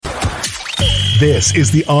This is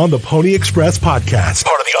the On the Pony Express podcast,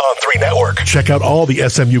 part of the On3 network. Check out all the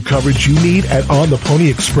SMU coverage you need at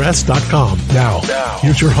ontheponyexpress.com. Now,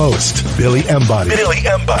 here's your host, Billy Embody.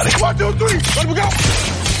 1, 2, 3, let me go.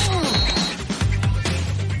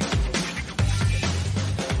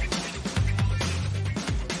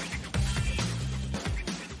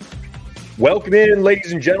 Welcome in,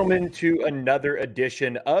 ladies and gentlemen, to another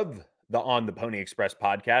edition of the On the Pony Express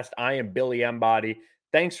podcast. I am Billy Embody.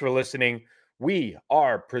 Thanks for listening. We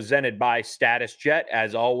are presented by Status Jet,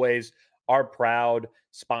 as always, our proud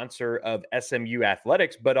sponsor of SMU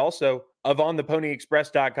Athletics, but also of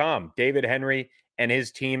ontheponyexpress.com. David Henry and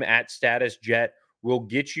his team at Status Jet will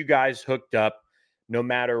get you guys hooked up no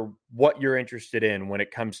matter what you're interested in when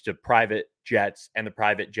it comes to private jets and the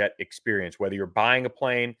private jet experience, whether you're buying a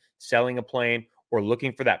plane, selling a plane, or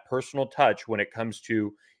looking for that personal touch when it comes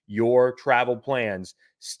to your travel plans.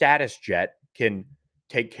 Status Jet can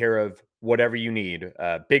take care of whatever you need,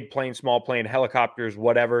 big plane, small plane, helicopters,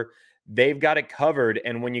 whatever. They've got it covered.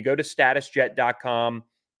 And when you go to statusjet.com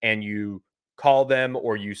and you call them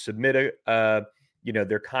or you submit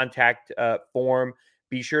their contact form,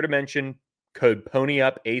 be sure to mention code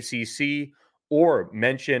PonyUpACC or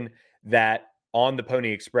mention that On the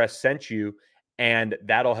Pony Express sent you, and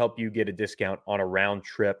that'll help you get a discount on a round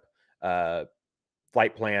trip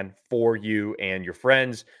flight plan for you and your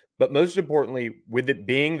friends. But most importantly, with it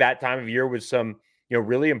being that time of year with some,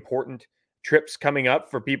 really important trips coming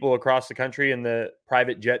up for people across the country in the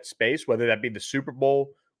private jet space, whether that be the Super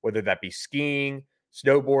Bowl, whether that be skiing,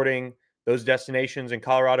 snowboarding, those destinations in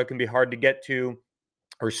Colorado can be hard to get to,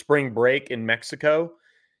 or spring break in Mexico,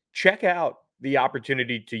 check out the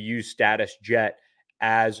opportunity to use Status Jet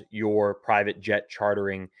as your private jet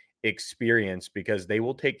chartering experience, because they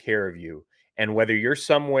will take care of you. And whether you're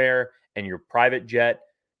somewhere and your private jet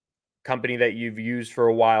company that you've used for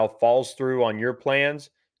a while falls through on your plans,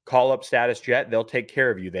 call up Status Jet. They'll take care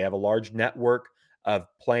of you. They have a large network of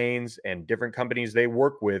planes and different companies they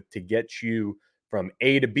work with to get you from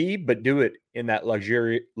A to B, but do it in that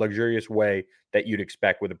luxurious way that you'd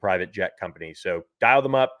expect with a private jet company. So dial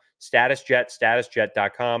them up, Status Jet,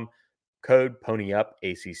 statusjet.com, code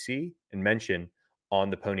PonyUpACC, and mention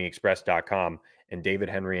ontheponyexpress.com. And David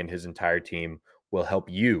Henry and his entire team will help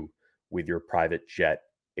you with your private jet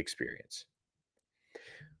experience.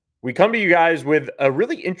 We come to you guys with a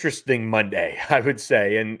really interesting Monday, I would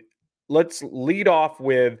say. And let's lead off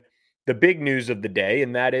with the big news of the day,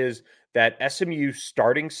 and that is that SMU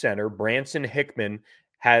starting center Branson Hickman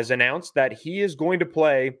has announced that he is going to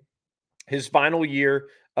play his final year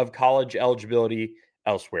of college eligibility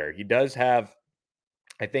elsewhere. He does have,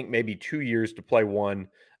 I think, maybe 2 years to play one,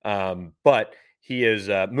 but he is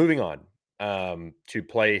moving on to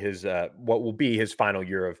play his what will be his final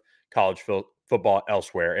year of college football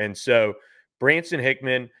elsewhere. And so Branson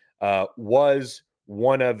Hickman was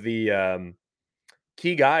one of the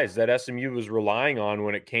key guys that SMU was relying on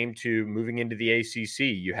when it came to moving into the ACC.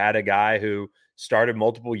 You had a guy who started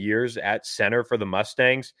multiple years at center for the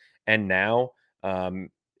Mustangs, and now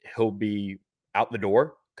he'll be out the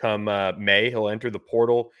door come May. He'll enter the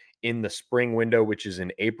portal in the spring window, which is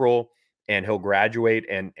in April, and he'll graduate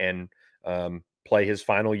and play his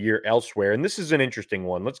final year elsewhere. And this is an interesting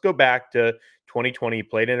one. Let's go back to 2020. He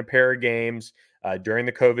played in a pair of games during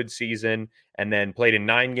the COVID season, and then played in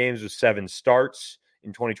 9 games with 7 starts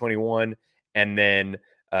in 2021, and then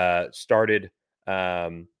started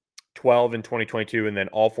 12 in 2022, and then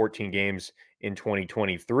all 14 games in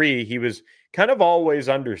 2023. He was kind of always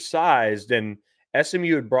undersized, and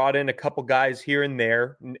SMU had brought in a couple guys here and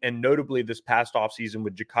there, and notably this past offseason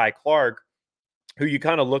with Ja'Kai Clark, who you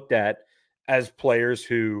kind of looked at as players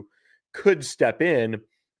who could step in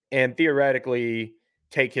and theoretically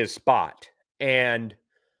take his spot. And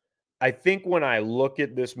I think when I look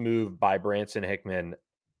at this move by Branson Hickman,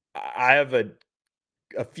 I have a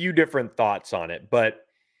few different thoughts on it, but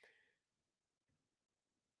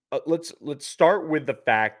let's start with the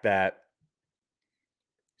fact that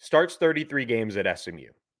starts 33 games at SMU.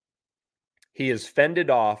 He has fended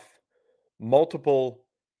off multiple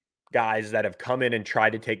guys that have come in and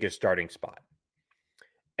tried to take his starting spot.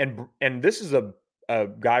 And this is a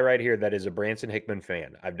guy right here that is a Branson Hickman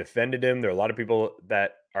fan. I've defended him. There are a lot of people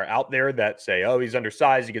that are out there that say, oh, he's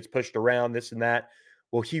undersized, he gets pushed around, this and that.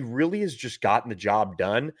 Well, he really has just gotten the job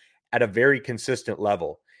done at a very consistent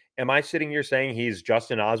level. Am I sitting here saying he's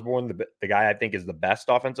Justin Osborne, the guy I think is the best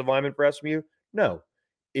offensive lineman for SMU? No.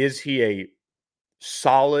 Is he a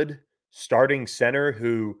solid starting center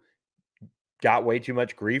who got way too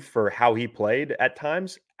much grief for how he played at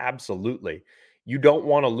times? Absolutely. You don't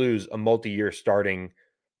want to lose a multi-year starting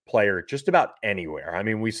player just about anywhere. I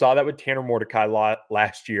mean, we saw that with Tanner Mordecai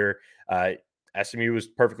last year. SMU was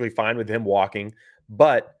perfectly fine with him walking,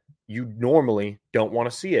 but you normally don't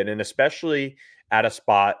want to see it. And especially at a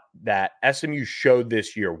spot that SMU showed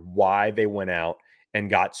this year why they went out and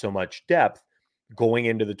got so much depth going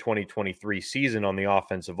into the 2023 season on the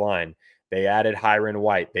offensive line. They added Hiron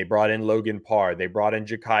White. They brought in Logan Parr. They brought in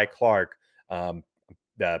Ja'Kai Clark, the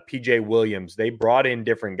PJ Williams. They brought in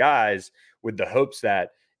different guys with the hopes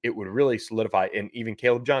that it would really solidify, and even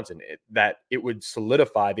Caleb Johnson, that it would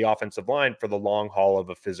solidify the offensive line for the long haul of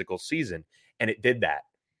a physical season. And it did that.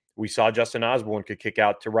 We saw Justin Osborne could kick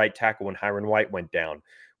out to right tackle when Hiron White went down.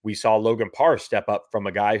 We saw Logan Parr step up from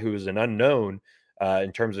a guy who was an unknown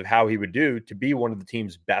in terms of how he would do to be one of the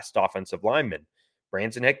team's best offensive linemen.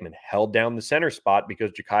 Branson Hickman held down the center spot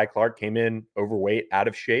because Ja'Kai Clark came in overweight, out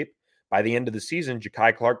of shape. By the end of the season,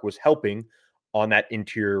 Ja'Kai Clark was helping on that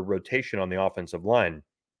interior rotation on the offensive line.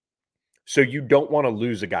 So you don't want to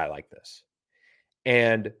lose a guy like this.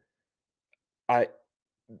 And I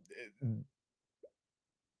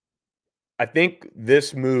think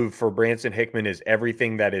this move for Branson Hickman is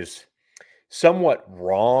everything that is somewhat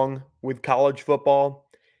wrong with college football,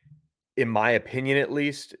 in my opinion at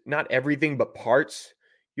least. Not everything, but parts.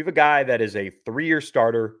 You have a guy that is a 3-year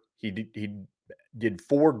starter. He did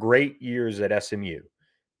 4 great years at SMU.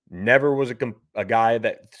 Never was a guy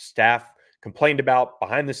that staff complained about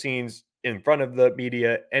behind the scenes, in front of the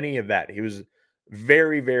media, any of that. He was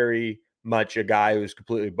very, very much a guy who was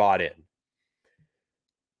completely bought in.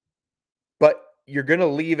 But you're going to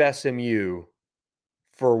leave SMU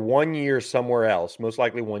for 1 year somewhere else, most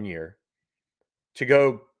likely 1 year, to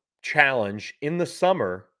go challenge in the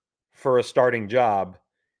summer for a starting job.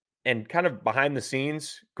 And kind of behind the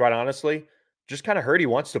scenes, quite honestly, just kind of heard he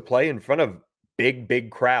wants to play in front of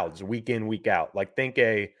big crowds week in, week out. Like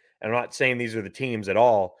and I'm not saying these are the teams at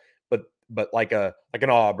all, but like an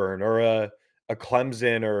Auburn or a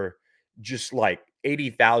Clemson, or just like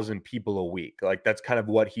 80,000 people a week. Like that's kind of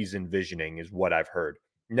what he's envisioning, is what I've heard.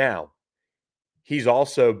 Now, he's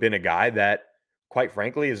also been a guy that, quite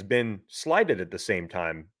frankly, has been slighted at the same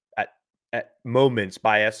time at moments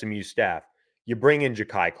by SMU staff. You bring in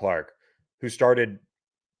Ja'Kai Clark, who started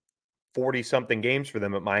 40-something games for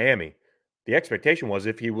them at Miami. The expectation was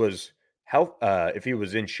if he was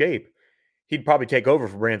in shape, he'd probably take over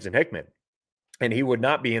for Branson Hickman, and he would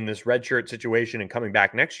not be in this redshirt situation and coming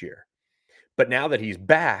back next year. But now that he's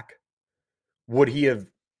back, would he have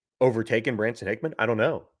overtaken Branson Hickman? I don't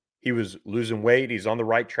know. He was losing weight. He's on the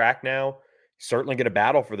right track now. He's certainly going to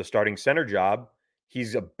battle for the starting center job.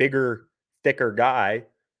 He's a bigger, thicker guy,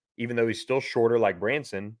 even though he's still shorter like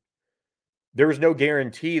Branson. There was no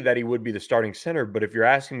guarantee that he would be the starting center, but if you're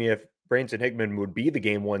asking me if Branson Hickman would be the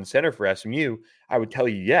game one center for SMU, I would tell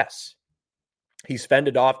you yes. He's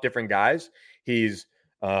fended off different guys. He's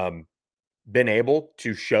been able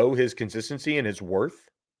to show his consistency and his worth.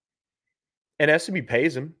 And SMU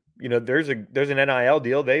pays him. You know, there's an NIL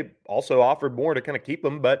deal. They also offered more to kind of keep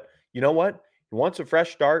him, but you know what? He wants a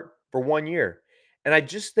fresh start for 1 year. And I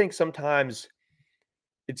just think sometimes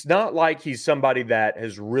it's not like he's somebody that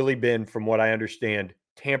has really been, from what I understand,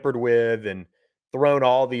 tampered with and thrown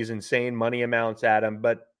all these insane money amounts at him,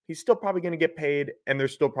 but he's still probably going to get paid, and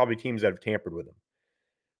there's still probably teams that have tampered with him.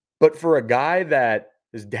 But for a guy that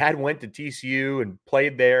his dad went to TCU and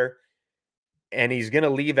played there, and he's going to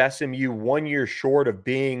leave SMU 1 year short of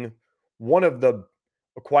being one of the,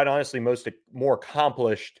 quite honestly, more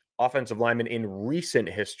accomplished offensive linemen in recent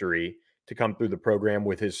history to come through the program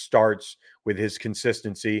with his starts, with his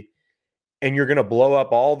consistency, and you're going to blow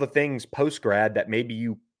up all the things post-grad that maybe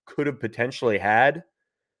you could have potentially had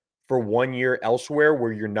for 1 year elsewhere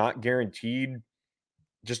where you're not guaranteed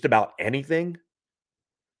just about anything.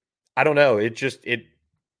 I don't know.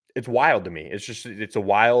 It's wild to me. It's a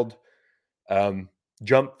wild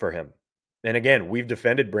jump for him. And again, we've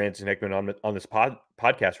defended Branson Hickman on this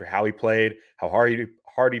podcast for how he played, how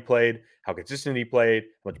hard he played, how consistent he played,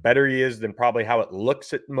 how much better he is than probably how it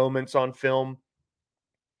looks at moments on film.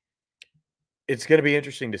 It's going to be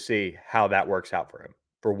interesting to see how that works out for him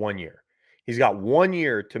for 1 year. He's got 1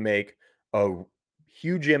 year to make a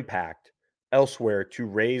huge impact elsewhere to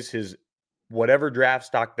raise his whatever draft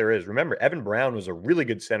stock there is. Remember, Evan Brown was a really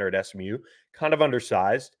good center at SMU, kind of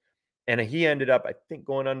undersized, and he ended up, I think,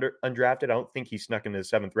 going undrafted. I don't think he snuck into the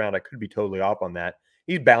 7th round. I could be totally off on that.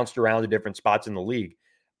 He's bounced around to different spots in the league.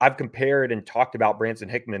 I've compared and talked about Branson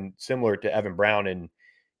Hickman similar to Evan Brown in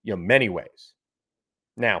many ways.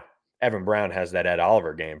 Now, Evan Brown has that Ed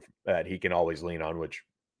Oliver game that he can always lean on, which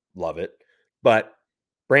love it. But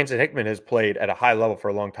Branson Hickman has played at a high level for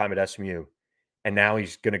a long time at SMU, and now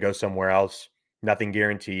he's going to go somewhere else nothing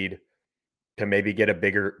guaranteed, to maybe get a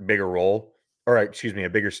bigger role, or excuse me, a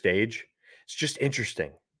bigger stage. It's just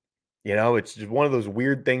interesting. It's just one of those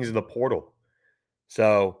weird things in the portal.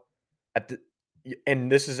 So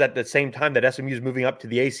and this is at the same time that SMU is moving up to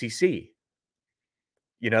the ACC.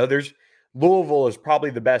 There's Louisville is probably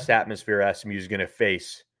the best atmosphere SMU is going to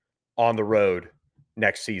face on the road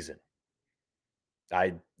next season.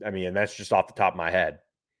 I mean, and that's just off the top of my head.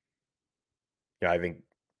 I think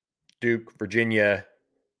Duke, Virginia,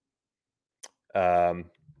 one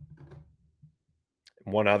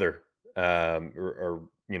other, or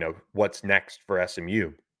what's next for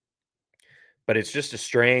SMU. But it's just a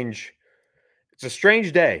strange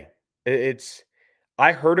day.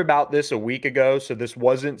 I heard about this a week ago, so this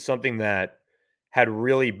wasn't something that had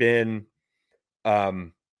really been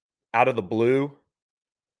out of the blue.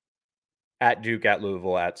 At Duke, at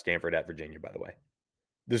Louisville, at Stanford, at Virginia, by the way.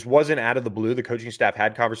 This wasn't out of the blue. The coaching staff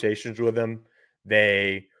had conversations with him.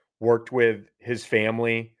 They worked with his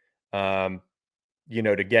family, to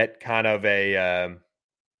get kind of a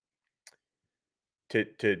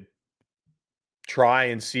to try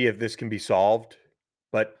and see if this can be solved,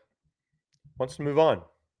 but wants to move on.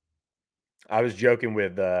 I was joking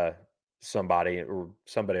with somebody,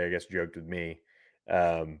 I guess joked with me,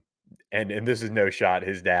 and this is no shot.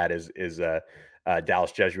 His dad is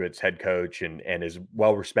Dallas Jesuits head coach and is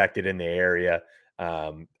well respected in the area.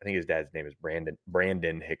 I think his dad's name is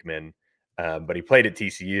Brandon Hickman, but he played at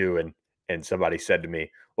TCU, and somebody said to me,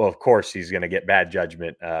 well, of course he's going to get bad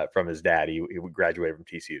judgment from his dad. He would graduate from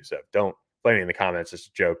TCU, so don't blame me in the comments. It's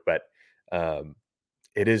a joke, but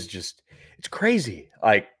it is just, it's crazy.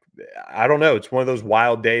 Like, I don't know. It's one of those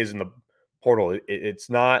wild days in the portal. It's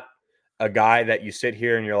not a guy that you sit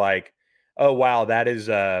here and you're like, oh, wow, that is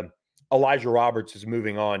Elijah Roberts is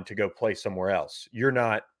moving on to go play somewhere else. You're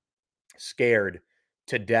not scared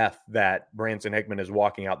to death that Branson Hickman is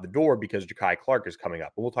walking out the door because Ja'Kai Clark is coming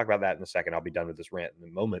up. And we'll talk about that in a second. I'll be done with this rant in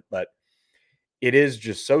a moment. But it is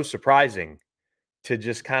just so surprising to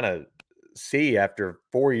just kind of see, after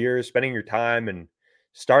 4 years, spending your time and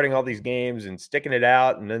starting all these games and sticking it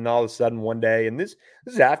out, and then all of a sudden one day, and this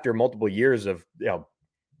is after multiple years of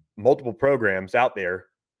multiple programs out there,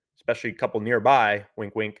 especially a couple nearby,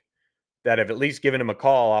 wink wink, that have at least given him a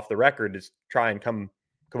call off the record to try and come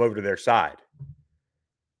over to their side,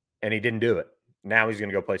 and he didn't do it. Now he's going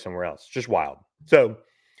to go play somewhere else. Just wild. So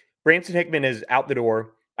Branson Hickman is out the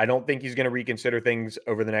door. I don't think he's going to reconsider things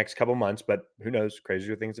over the next couple months, but who knows?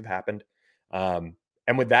 Crazier things have happened.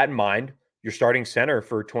 And with that in mind, your starting center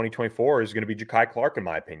for 2024 is going to be Ja'Kai Clark, in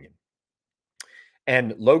my opinion.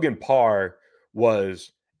 And Logan Parr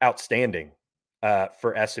was outstanding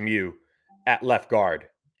for SMU at left guard.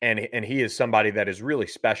 And he is somebody that is really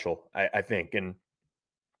special, I think, and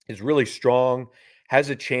is really strong, has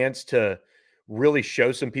a chance to really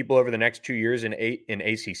show some people over the next 2 years in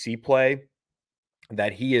ACC play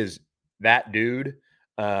that he is that dude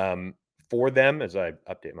for them, as I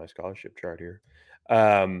update my scholarship chart here.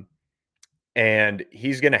 And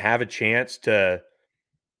he's going to have a chance to,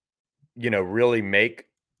 really make,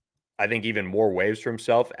 I think, even more waves for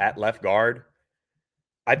himself at left guard.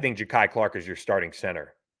 I think Ja'Kai Clark is your starting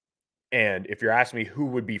center. And if you're asking me who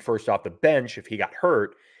would be first off the bench if he got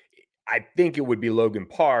hurt, I think it would be Logan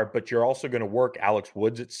Parr, but you're also going to work Alex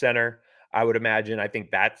Woods at center, I would imagine. I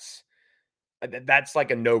think that's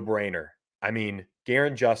like a no-brainer. I mean,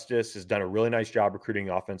 Garen Justice has done a really nice job recruiting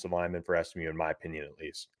offensive linemen for SMU, in my opinion, at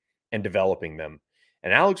least, and developing them.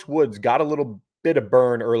 And Alex Woods got a little bit of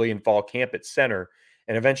burn early in fall camp at center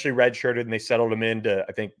and eventually redshirted, and they settled him into,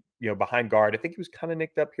 I think, behind guard. I think he was kind of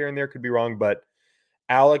nicked up here and there, could be wrong, but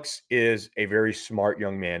Alex is a very smart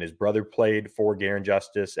young man. His brother played for Garen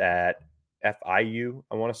Justice at FIU,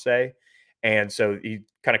 I want to say. And so he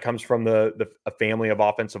kind of comes from a family of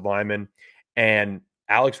offensive linemen. And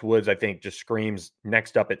Alex Woods, I think, just screams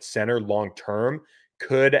next up at center long term.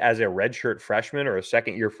 Could, as a redshirt freshman or a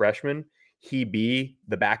second-year freshman, he be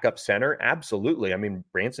the backup center? Absolutely. I mean,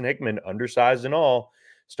 Branson Hickman, undersized and all,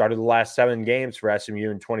 started the last 7 games for SMU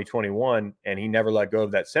in 2021, and he never let go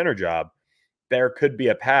of that center job. There could be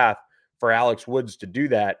a path for Alex Woods to do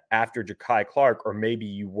that after Ja'Kai Clark, or maybe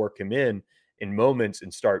you work him in moments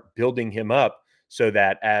and start building him up so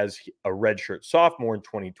that as a redshirt sophomore in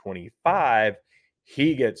 2025,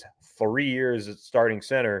 he gets 3 years at starting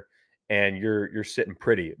center and you're sitting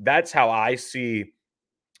pretty. That's how I see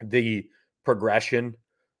the progression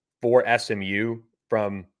for SMU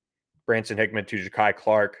from Branson Hickman to Ja'Kai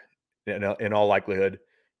Clark, in all likelihood,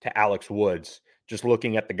 to Alex Woods, just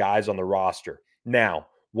looking at the guys on the roster. Now,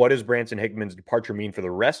 what does Branson Hickman's departure mean for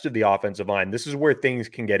the rest of the offensive line? This is where things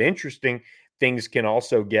can get interesting. Things can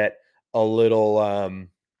also get a little, I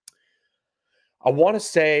want to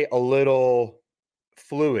say a little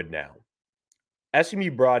fluid now.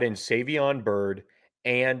 SMU brought in Savion Byrd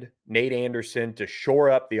and Nate Anderson to shore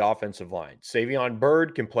up the offensive line. Savion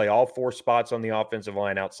Byrd can play all four spots on the offensive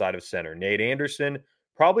line outside of center. Nate Anderson,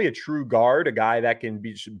 probably a true guard, a guy that can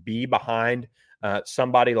be behind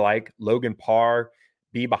somebody like Logan Parr,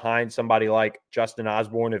 be behind somebody like Justin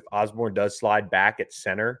Osborne if Osborne does slide back at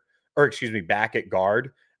center, or excuse me, back at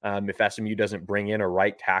guard, if SMU doesn't bring in a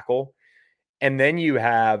right tackle. And then you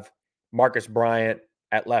have Marcus Bryant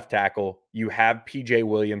at left tackle. You have PJ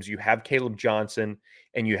Williams. You have Caleb Johnson,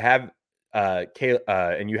 and you have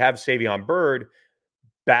Savion Byrd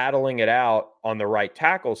battling it out on the right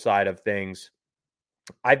tackle side of things.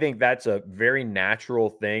 I think that's a very natural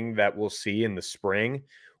thing that we'll see in the spring.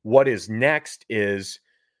 What is next is,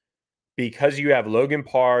 because you have Logan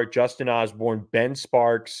Parr, Justin Osborne, Ben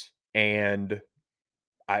Sparks, and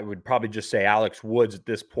I would probably just say Alex Woods at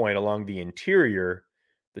this point along the interior,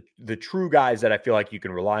 the true guys that I feel like you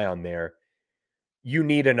can rely on there, you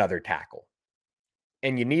need another tackle.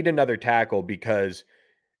 And you need another tackle because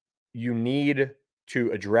you need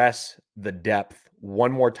to address the depth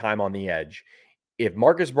one more time on the edge. If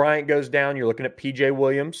Marcus Bryant goes down, you're looking at PJ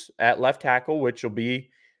Williams at left tackle, which will be,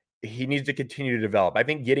 he needs to continue to develop. I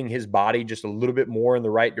think getting his body just a little bit more in the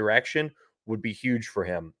right direction would be huge for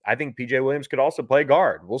him. I think PJ Williams could also play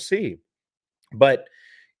guard. We'll see. But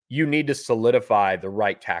you need to solidify the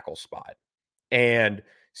right tackle spot. And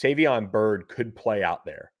Savion Byrd could play out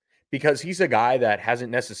there because he's a guy that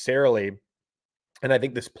hasn't necessarily, and I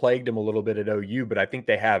think this plagued him a little bit at OU, but I think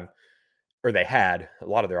they had a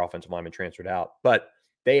lot of their offensive linemen transferred out, but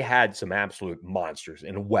they had some absolute monsters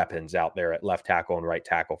and weapons out there at left tackle and right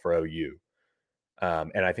tackle for OU.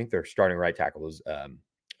 And I think their starting right tackle was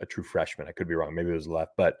a true freshman. I could be wrong. Maybe it was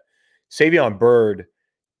left, but Savion Byrd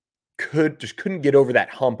couldn't get over that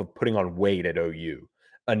hump of putting on weight at OU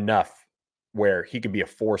enough where he could be a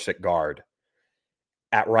force at guard.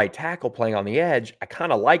 At right tackle, playing on the edge, I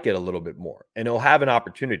kind of like it a little bit more, and he'll have an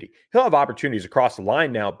opportunity. He'll have opportunities across the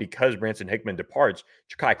line now because Branson Hickman departs.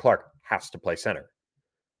 Ja'Kai Clark has to play center.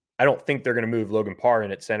 I don't think they're going to move Logan Parr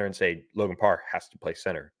in at center and say Logan Parr has to play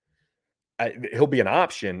center. He'll be an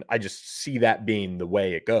option. I just see that being the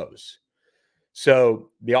way it goes. So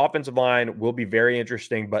the offensive line will be very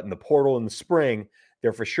interesting, but in the portal in the spring,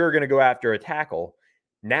 they're for sure going to go after a tackle.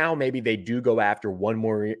 Now maybe they do go after one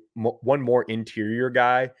more interior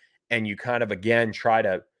guy, and you kind of again try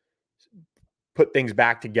to put things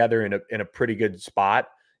back together in a pretty good spot.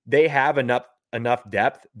 They have enough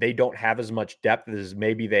depth. They don't have as much depth as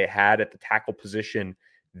maybe they had at the tackle position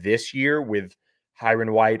this year with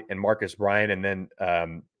Hiron White and Marcus Bryant, and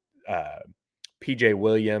then PJ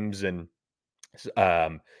Williams and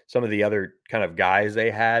some of the other kind of guys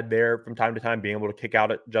they had there from time to time being able to kick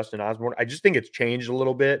out at Justin Osborne. I just think it's changed a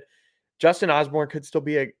little bit. Justin Osborne could still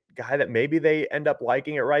be a guy that maybe they end up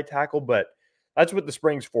liking at right tackle, but that's what the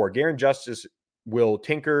spring's for. Garen Justice will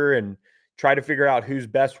tinker and try to figure out who's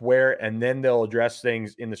best where, and then they'll address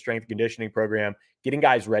things in the strength conditioning program, getting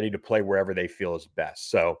guys ready to play wherever they feel is best.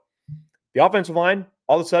 So the offensive line,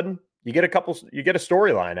 all of a sudden, you get a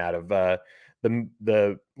storyline out of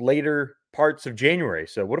the later parts of January.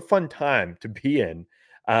 So what a fun time to be in.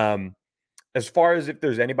 As far as if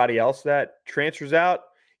there's anybody else that transfers out,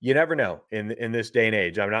 you never know in this day and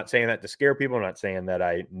age. I'm not saying that to scare people. I'm not saying that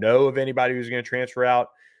I know of anybody who's going to transfer out,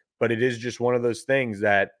 but it is just one of those things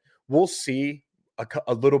that we'll see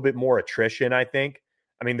a little bit more attrition, I think.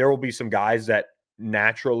 I mean, there will be some guys that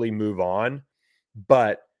naturally move on,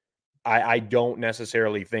 but I don't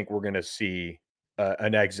necessarily think we're going to see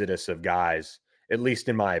an exodus of guys, at least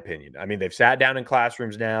in my opinion. I mean, they've sat down in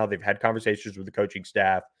classrooms now. They've had conversations with the coaching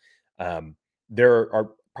staff. There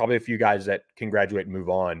are probably a few guys that can graduate and move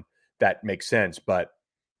on. That makes sense. But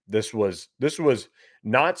this was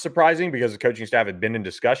not surprising because the coaching staff had been in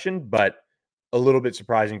discussion, but a little bit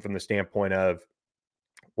surprising from the standpoint of,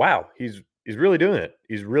 wow, he's really doing it.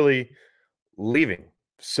 He's really leaving.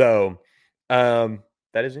 So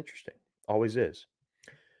that is interesting. Always is.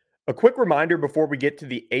 A quick reminder before we get to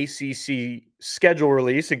the ACC schedule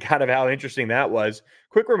release and kind of how interesting that was.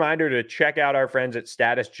 Quick reminder to check out our friends at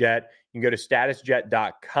StatusJet. You can go to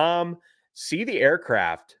statusjet.com, see the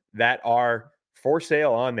aircraft that are for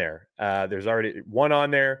sale on there. There's already one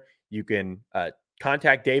on there. You can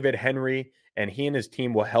contact David Henry, and he and his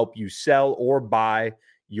team will help you sell or buy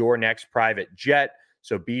your next private jet.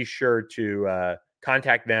 So be sure to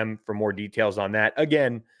contact them for more details on that.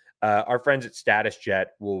 Again, our friends at StatusJet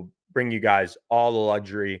will bring you guys all the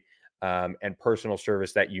luxury and personal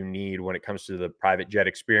service that you need when it comes to the private jet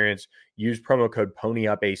experience. Use promo code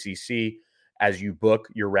PonyUpACC as you book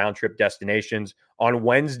your round trip destinations. On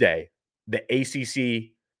Wednesday, the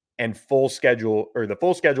ACC and full schedule, or the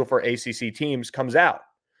full schedule for ACC teams, comes out.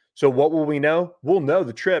 So what will we know? We'll know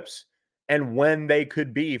the trips and when they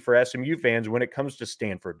could be for SMU fans when it comes to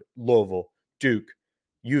Stanford, Louisville, Duke,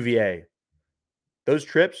 UVA. Those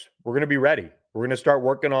trips, we're going to be ready. We're going to start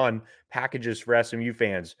working on packages for SMU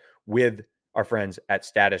fans with our friends at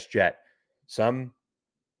Status Jet. Some,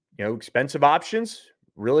 expensive options,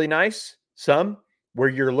 really nice. Some where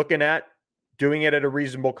you're looking at doing it at a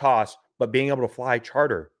reasonable cost, but being able to fly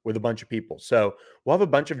charter with a bunch of people. So we'll have a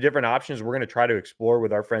bunch of different options we're going to try to explore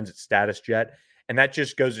with our friends at Status Jet. And that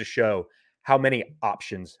just goes to show how many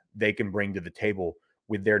options they can bring to the table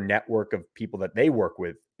with their network of people that they work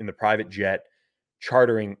with in the private jet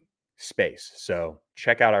chartering space. So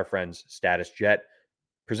check out our friends Status Jet,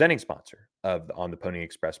 presenting sponsor of the On the Pony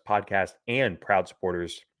Express podcast and proud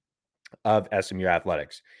supporters of SMU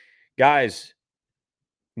Athletics. Guys,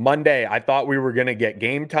 Monday, I thought we were going to get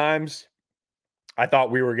game times. I thought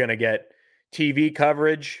we were going to get TV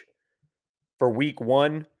coverage for week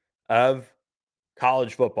 1 of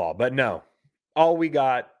college football, but no, all we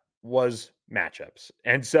got was matchups.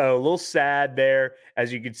 And so a little sad there,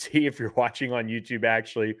 as you can see if you're watching on YouTube.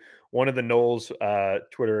 Actually, one of the Knowles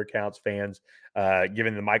Twitter accounts fans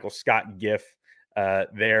giving the Michael Scott gif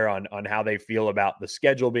there on how they feel about the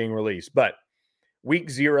schedule being released. But week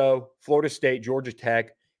 0, Florida State, Georgia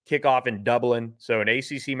Tech, kickoff in Dublin. So an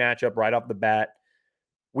ACC matchup right off the bat.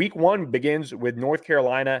 Week 1 begins with North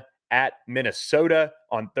Carolina at Minnesota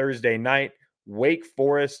on Thursday night. Wake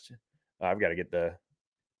Forest. I've got to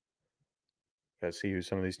see who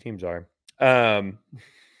some of these teams are.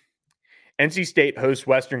 NC State hosts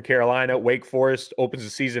Western Carolina. Wake Forest opens the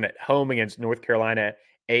season at home against North Carolina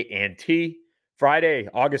A&T. Friday,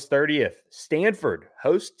 August 30th, Stanford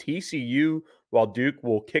hosts TCU, while Duke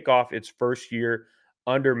will kick off its first year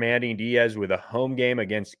under Manny Diaz with a home game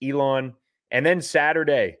against Elon. And then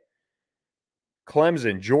Saturday,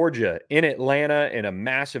 Clemson, Georgia in Atlanta in a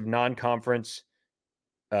massive non-conference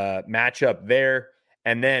matchup there.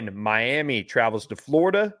 And then Miami travels to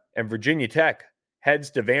Florida, and Virginia Tech heads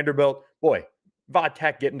to Vanderbilt. Boy, Va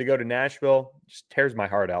Tech getting to go to Nashville just tears my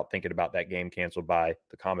heart out thinking about that game canceled by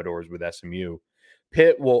the Commodores with SMU.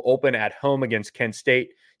 Pitt will open at home against Kent State.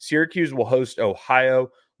 Syracuse will host Ohio.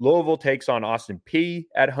 Louisville takes on Austin Peay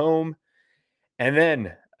at home. And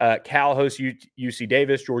then Cal hosts UC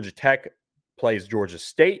Davis. Georgia Tech plays Georgia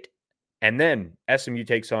State. And then SMU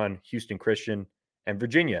takes on Houston Christian. And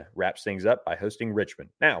Virginia wraps things up by hosting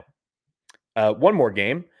Richmond. Now, one more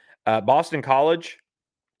game. Boston College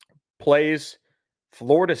plays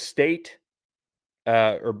Florida State.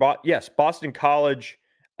 Boston College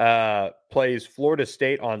plays Florida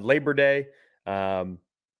State on Labor Day on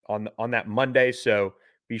that Monday. So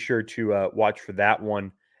be sure to watch for that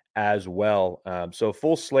one as well. So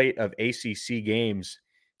full slate of ACC games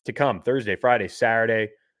to come Thursday, Friday, Saturday,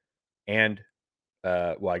 and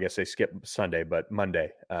I guess they skip Sunday, but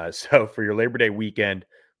Monday. So for your Labor Day weekend,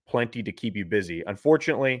 plenty to keep you busy.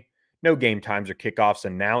 Unfortunately, no game times or kickoffs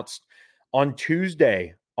announced. On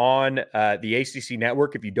Tuesday on the ACC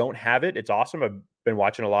network, if you don't have it, it's awesome. I've been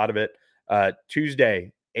watching a lot of it.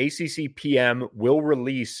 Tuesday, ACC PM will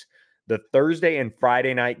release the Thursday and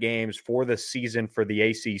Friday night games for the season for the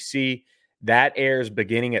ACC. That airs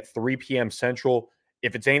beginning at 3 p.m. Central.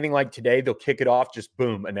 If it's anything like today, they'll kick it off, just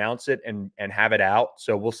boom, announce it and have it out.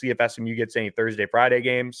 So we'll see if SMU gets any Thursday, Friday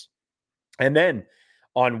games. And then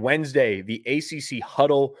on Wednesday, the ACC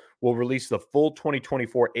Huddle will release the full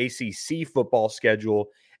 2024 ACC football schedule,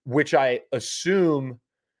 which I assume,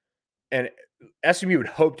 and SMU would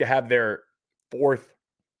hope to have their 4th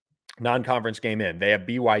non-conference game in. They have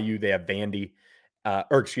BYU, they have Vandy, they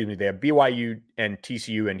have BYU and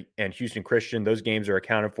TCU and Houston Christian. Those games are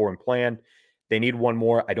accounted for and planned. They need one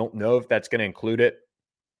more. I don't know if that's going to include it,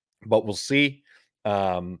 but we'll see.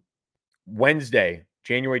 Wednesday,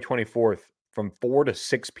 January 24th, from 4 to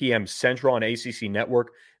 6 p.m. Central on ACC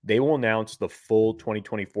Network, they will announce the full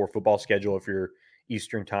 2024 football schedule if you're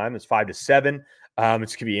Eastern time. It's 5 to 7. It's going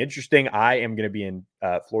to be interesting. I am going to be in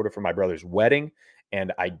Florida for my brother's wedding,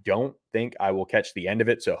 and I don't think I will catch the end of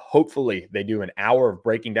it. So hopefully they do an hour of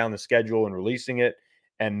breaking down the schedule and releasing it,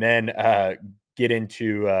 and then get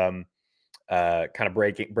into kind of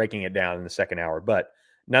breaking it down in the second hour. But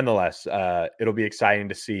nonetheless, it'll be exciting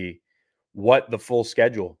to see what the full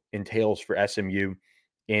schedule entails for SMU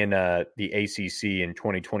in the ACC in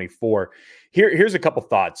 2024. Here's a couple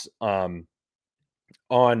thoughts on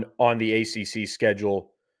the ACC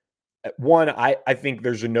schedule One, I think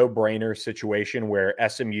there's a no-brainer situation where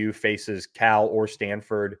SMU faces Cal or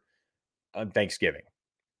Stanford on Thanksgiving.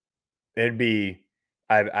 It'd be,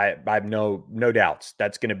 I have no doubts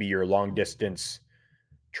that's going to be your long distance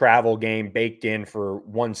travel game baked in for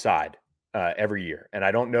one side every year. And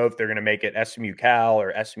I don't know if they're going to make it SMU Cal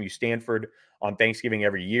or SMU Stanford on Thanksgiving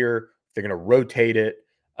every year. They're going to rotate it.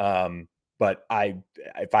 But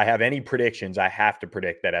if I have any predictions, I have to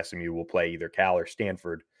predict that SMU will play either Cal or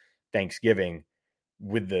Stanford Thanksgiving,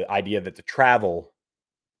 with the idea that the travel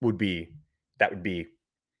would it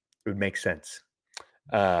would make sense.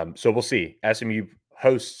 So we'll see. SMU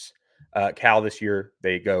hosts Cal this year.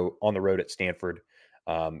 They go on the road at Stanford,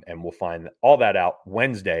 and we'll find all that out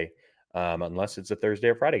Wednesday, unless it's a Thursday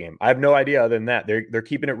or Friday game. I have no idea other than that. They're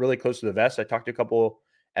keeping it really close to the vest. I talked to a couple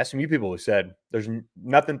SMU people who said there's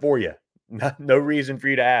nothing for you, no reason for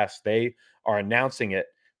you to ask. They are announcing it.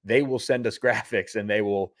 They will send us graphics and they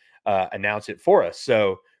will announce it for us.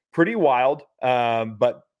 So pretty wild,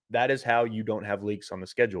 but that is how you don't have leaks on the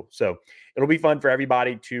schedule. So it'll be fun for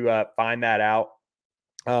everybody to find that out.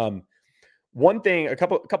 One thing, a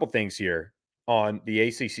couple things here on the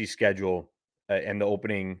ACC schedule and the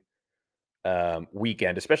opening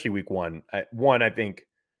weekend, especially week one. I think,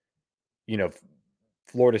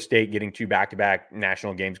 Florida State getting 2 back-to-back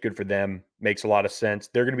national games, good for them. Makes a lot of sense.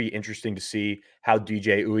 They're going to be interesting to see how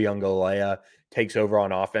DJ Uiagalelei takes over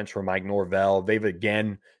on offense for Mike Norvell. They've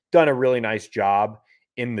again done a really nice job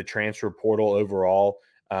in the transfer portal overall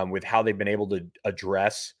with how they've been able to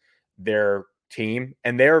address their team,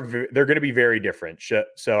 and they're going to be very different.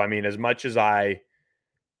 So I mean, as much as I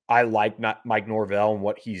like Mike Norvell and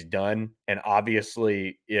what he's done, and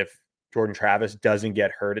obviously if Jordan Travis doesn't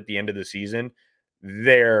get hurt at the end of the season,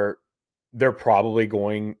 they're probably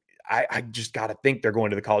going. I just got to think they're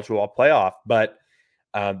going to the college football playoff, but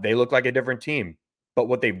they look like a different team. But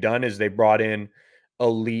what they've done is they brought in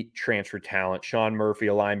elite transfer talent. Sean Murphy,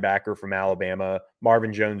 a linebacker from Alabama,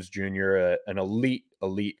 Marvin Jones Jr., an elite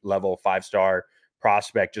level 5-star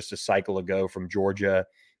prospect just a cycle ago from Georgia.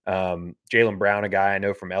 Jaylen Brown, a guy I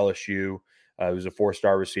know from LSU, who's a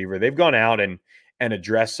 4-star receiver. They've gone out and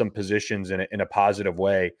addressed some positions in a positive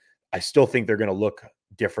way. I still think they're going to look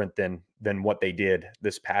different than what they did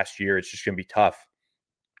this past year. It's just going to be tough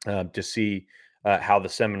to see how the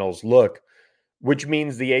Seminoles look, which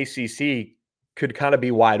means the ACC could kind of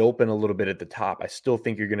be wide open a little bit at the top. I still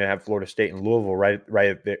think you're going to have Florida State and Louisville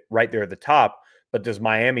right there at the top. But does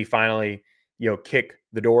Miami finally, kick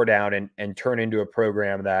the door down and turn into a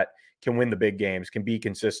program that can win the big games, can be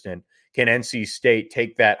consistent? Can NC State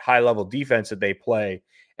take that high-level defense that they play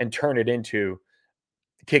and turn it into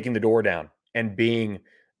kicking the door down and being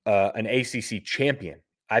an ACC champion?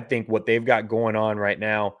 I think what they've got going on right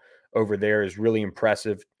now over there is really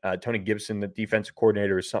impressive. Tony Gibson, the defensive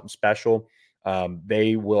coordinator, is something special.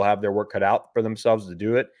 They will have their work cut out for themselves to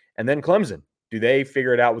do it. And then Clemson, do they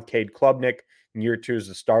figure it out with Cade Klubnik in year 2 as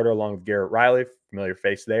the starter along with Garrett Riley, familiar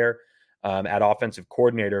face there, at offensive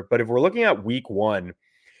coordinator? But if we're looking at week 1,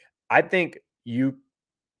 I think you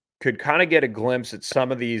could kind of get a glimpse at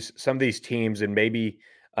some of these teams and maybe,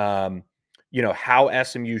 how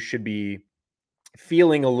SMU should be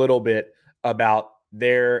feeling a little bit about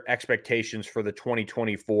their expectations for the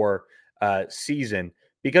 2024 season,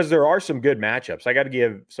 because there are some good matchups. I got to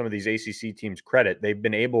give some of these ACC teams credit. They've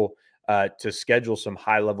been able to schedule some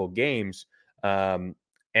high-level games, and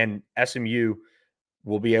SMU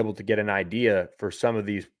will be able to get an idea for some of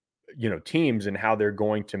these teams and how they're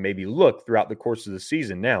going to maybe look throughout the course of the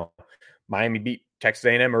season. Now, Miami beat Texas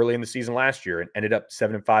A&M early in the season last year and ended up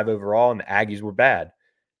 7-5 overall, and the Aggies were bad.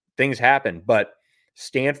 Things happen, but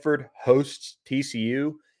Stanford hosts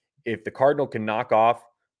TCU. If the Cardinal can knock off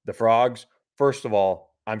the Frogs, first of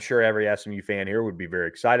all, I'm sure every SMU fan here would be very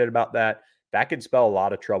excited about that. That could spell a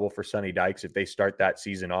lot of trouble for Sonny Dykes if they start that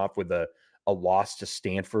season off with a loss to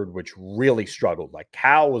Stanford, which really struggled. Like,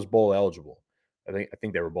 Cal was bowl eligible. I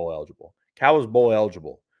think they were bowl eligible. Cal was bowl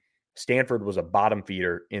eligible. Stanford was a bottom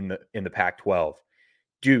feeder in the Pac-12.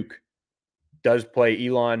 Duke does play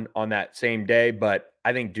Elon on that same day, but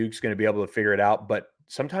I think Duke's going to be able to figure it out. But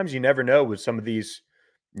sometimes you never know with some of these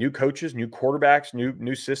new coaches, new quarterbacks,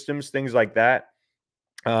 new systems, things like that.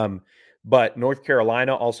 But North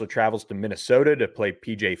Carolina also travels to Minnesota to play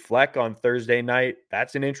PJ Fleck on Thursday night.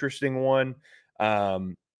 That's an interesting one.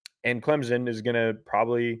 And Clemson is going to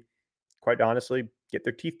probably, quite honestly, get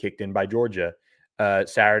their teeth kicked in by Georgia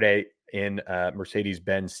Saturday in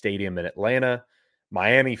Mercedes-Benz Stadium in Atlanta.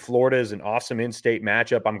 Miami, Florida is an awesome in-state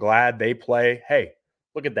matchup. I'm glad they play. Hey,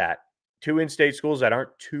 look at that. 2 in-state schools that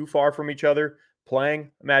aren't too far from each other playing.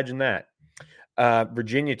 Imagine that.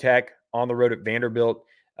 Virginia Tech on the road at Vanderbilt.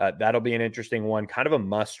 That'll be an interesting one, kind of a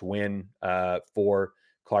must win for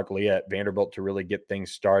Clark Lea at Vanderbilt to really get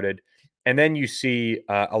things started. And then you see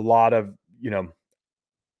a lot of,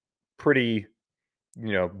 pretty,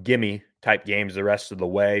 gimme type games the rest of the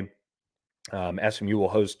way. SMU will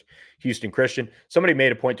host Houston Christian. Somebody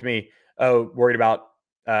made a point to me, worried about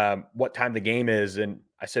what time the game is. And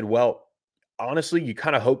I said, well, honestly, you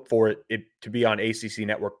kind of hope for it to be on ACC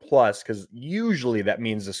Network Plus, because usually that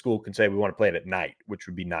means the school can say we want to play it at night, which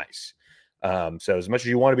would be nice. So as much as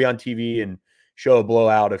you want to be on TV and show a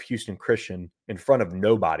blowout of Houston Christian in front of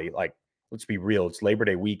nobody, like, let's be real, it's Labor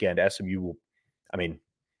Day weekend. SMU will,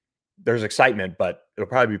 there's excitement, but it'll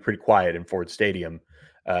probably be pretty quiet in Ford Stadium.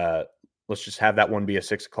 Let's just have that one be a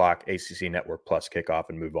 6 o'clock ACC Network Plus kickoff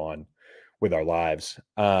and move on with our lives.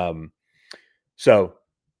 So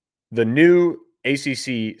the new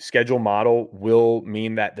ACC schedule model will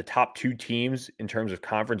mean that the top 2 teams in terms of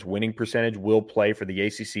conference winning percentage will play for the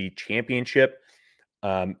ACC championship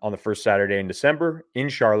on the first Saturday in December in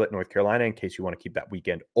Charlotte, North Carolina, in case you want to keep that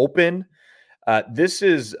weekend open. This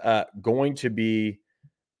is going to be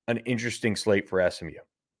an interesting slate for SMU.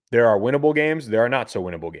 There are winnable games. There are not so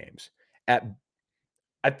winnable games.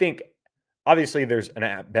 I think, obviously, there's an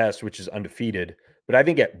at best, which is undefeated, but I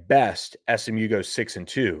think at best, SMU goes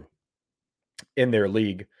 6-2 in their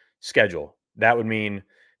league schedule. That would mean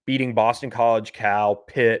beating Boston College, Cal,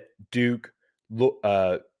 Pitt, Duke,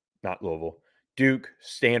 not Louisville, Duke,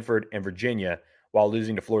 Stanford, and Virginia, while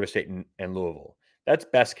losing to Florida State and Louisville. That's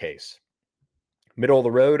best case. Middle of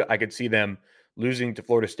the road, I could see them losing to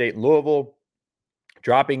Florida State and Louisville,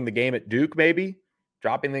 dropping the game at Duke, maybe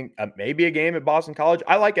maybe a game at Boston College.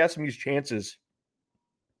 I like SMU's chances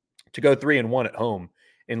to go 3-1 at home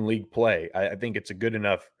in league play. I think it's a good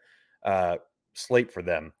enough slate for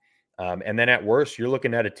them. And then at worst, you're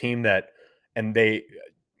looking at a team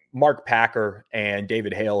Mark Packer and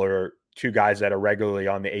David Hale are 2 guys that are regularly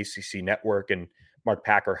on the ACC network, and Mark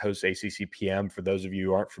Packer hosts ACC PM for those of you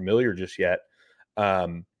who aren't familiar just yet.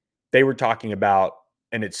 They were talking about,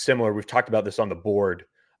 and it's similar, we've talked about this on the board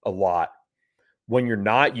a lot, when you're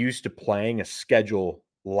not used to playing a schedule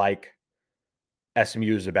like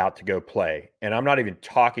SMU is about to go play. And I'm not even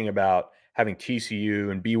talking about having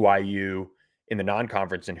TCU and BYU in the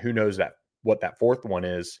non-conference, and who knows what that fourth one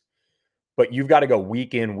is. But you've got to go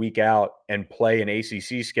week in, week out and play an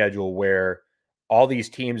ACC schedule where all these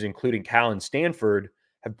teams, including Cal and Stanford,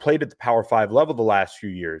 have played at the Power 5 level the last few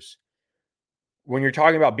years. When you're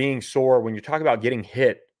talking about being sore, when you're talking about getting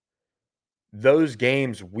hit, those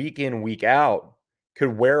games week in, week out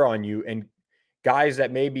could wear on you. And guys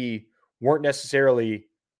that maybe weren't necessarily,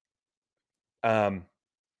 guys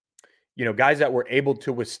that were able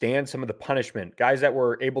to withstand some of the punishment, guys that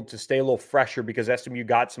were able to stay a little fresher because SMU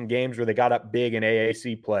got some games where they got up big in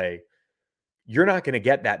AAC play. You're not going to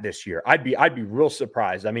get that this year. I'd be real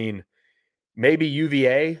surprised. Maybe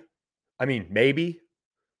UVA. Maybe.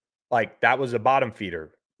 Like, that was a bottom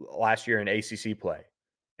feeder last year in ACC play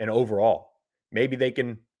and overall. Maybe they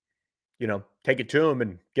can, take it to them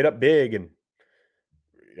and get up big and,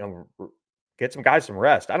 get some guys some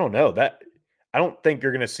rest. I don't know. I don't think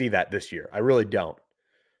you're going to see that this year. I really don't.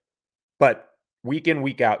 But week in,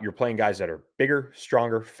 week out, you're playing guys that are bigger,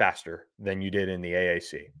 stronger, faster than you did in the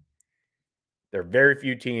AAC. There are very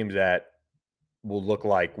few teams that will look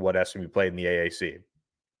like what SMU played in the AAC.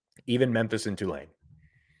 Even Memphis and Tulane.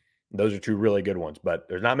 Those are 2 really good ones, but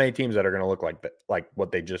there's not many teams that are going to look like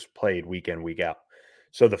what they just played week in, week out.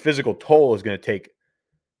 So the physical toll is going to take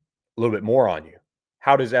a little bit more on you.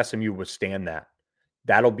 How does SMU withstand that?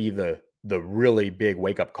 That'll be the really big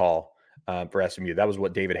wake-up call for SMU. That was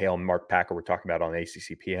what David Hale and Mark Packer were talking about on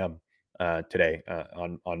ACC PM today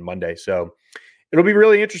on Monday. So it'll be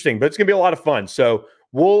really interesting, but it's going to be a lot of fun. So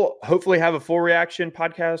we'll hopefully have a full reaction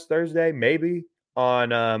podcast Thursday, maybe,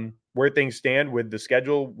 on where things stand with the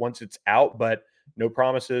schedule once it's out, but no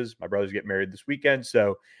promises. My brother's getting married this weekend,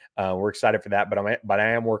 so we're excited for that. But I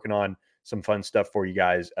am working on some fun stuff for you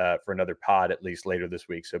guys for another pod at least later this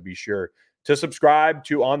week. So be sure to subscribe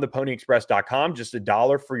to ontheponyexpress.com. Just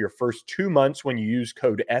 $1 for your first 2 months when you use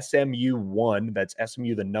code SMU1. That's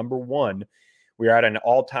SMU the number 1. We are at an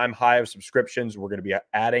all-time high of subscriptions. We're going to be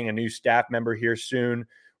adding a new staff member here soon.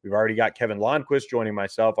 We've already got Kevin Lonnquist joining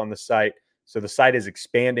myself on the site. So the site is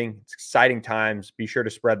expanding. It's exciting times. Be sure to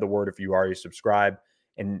spread the word if you already subscribe,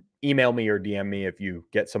 and email me or DM me if you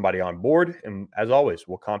get somebody on board. And as always,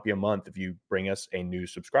 we'll comp you a month if you bring us a new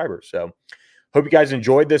subscriber. So hope you guys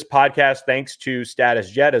enjoyed this podcast. Thanks to Status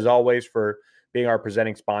Jet, as always, for being our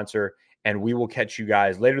presenting sponsor. And we will catch you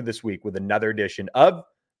guys later this week with another edition of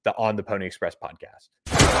the On the Pony Express podcast.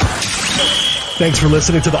 Thanks for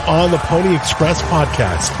listening to the On the Pony Express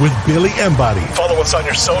podcast with Billy Embody. Follow us on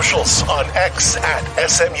your socials on X at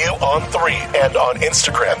SMU on 3 and on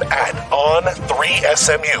Instagram at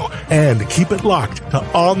On3SMU. And keep it locked to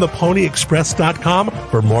OnThePonyExpress.com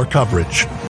for more coverage.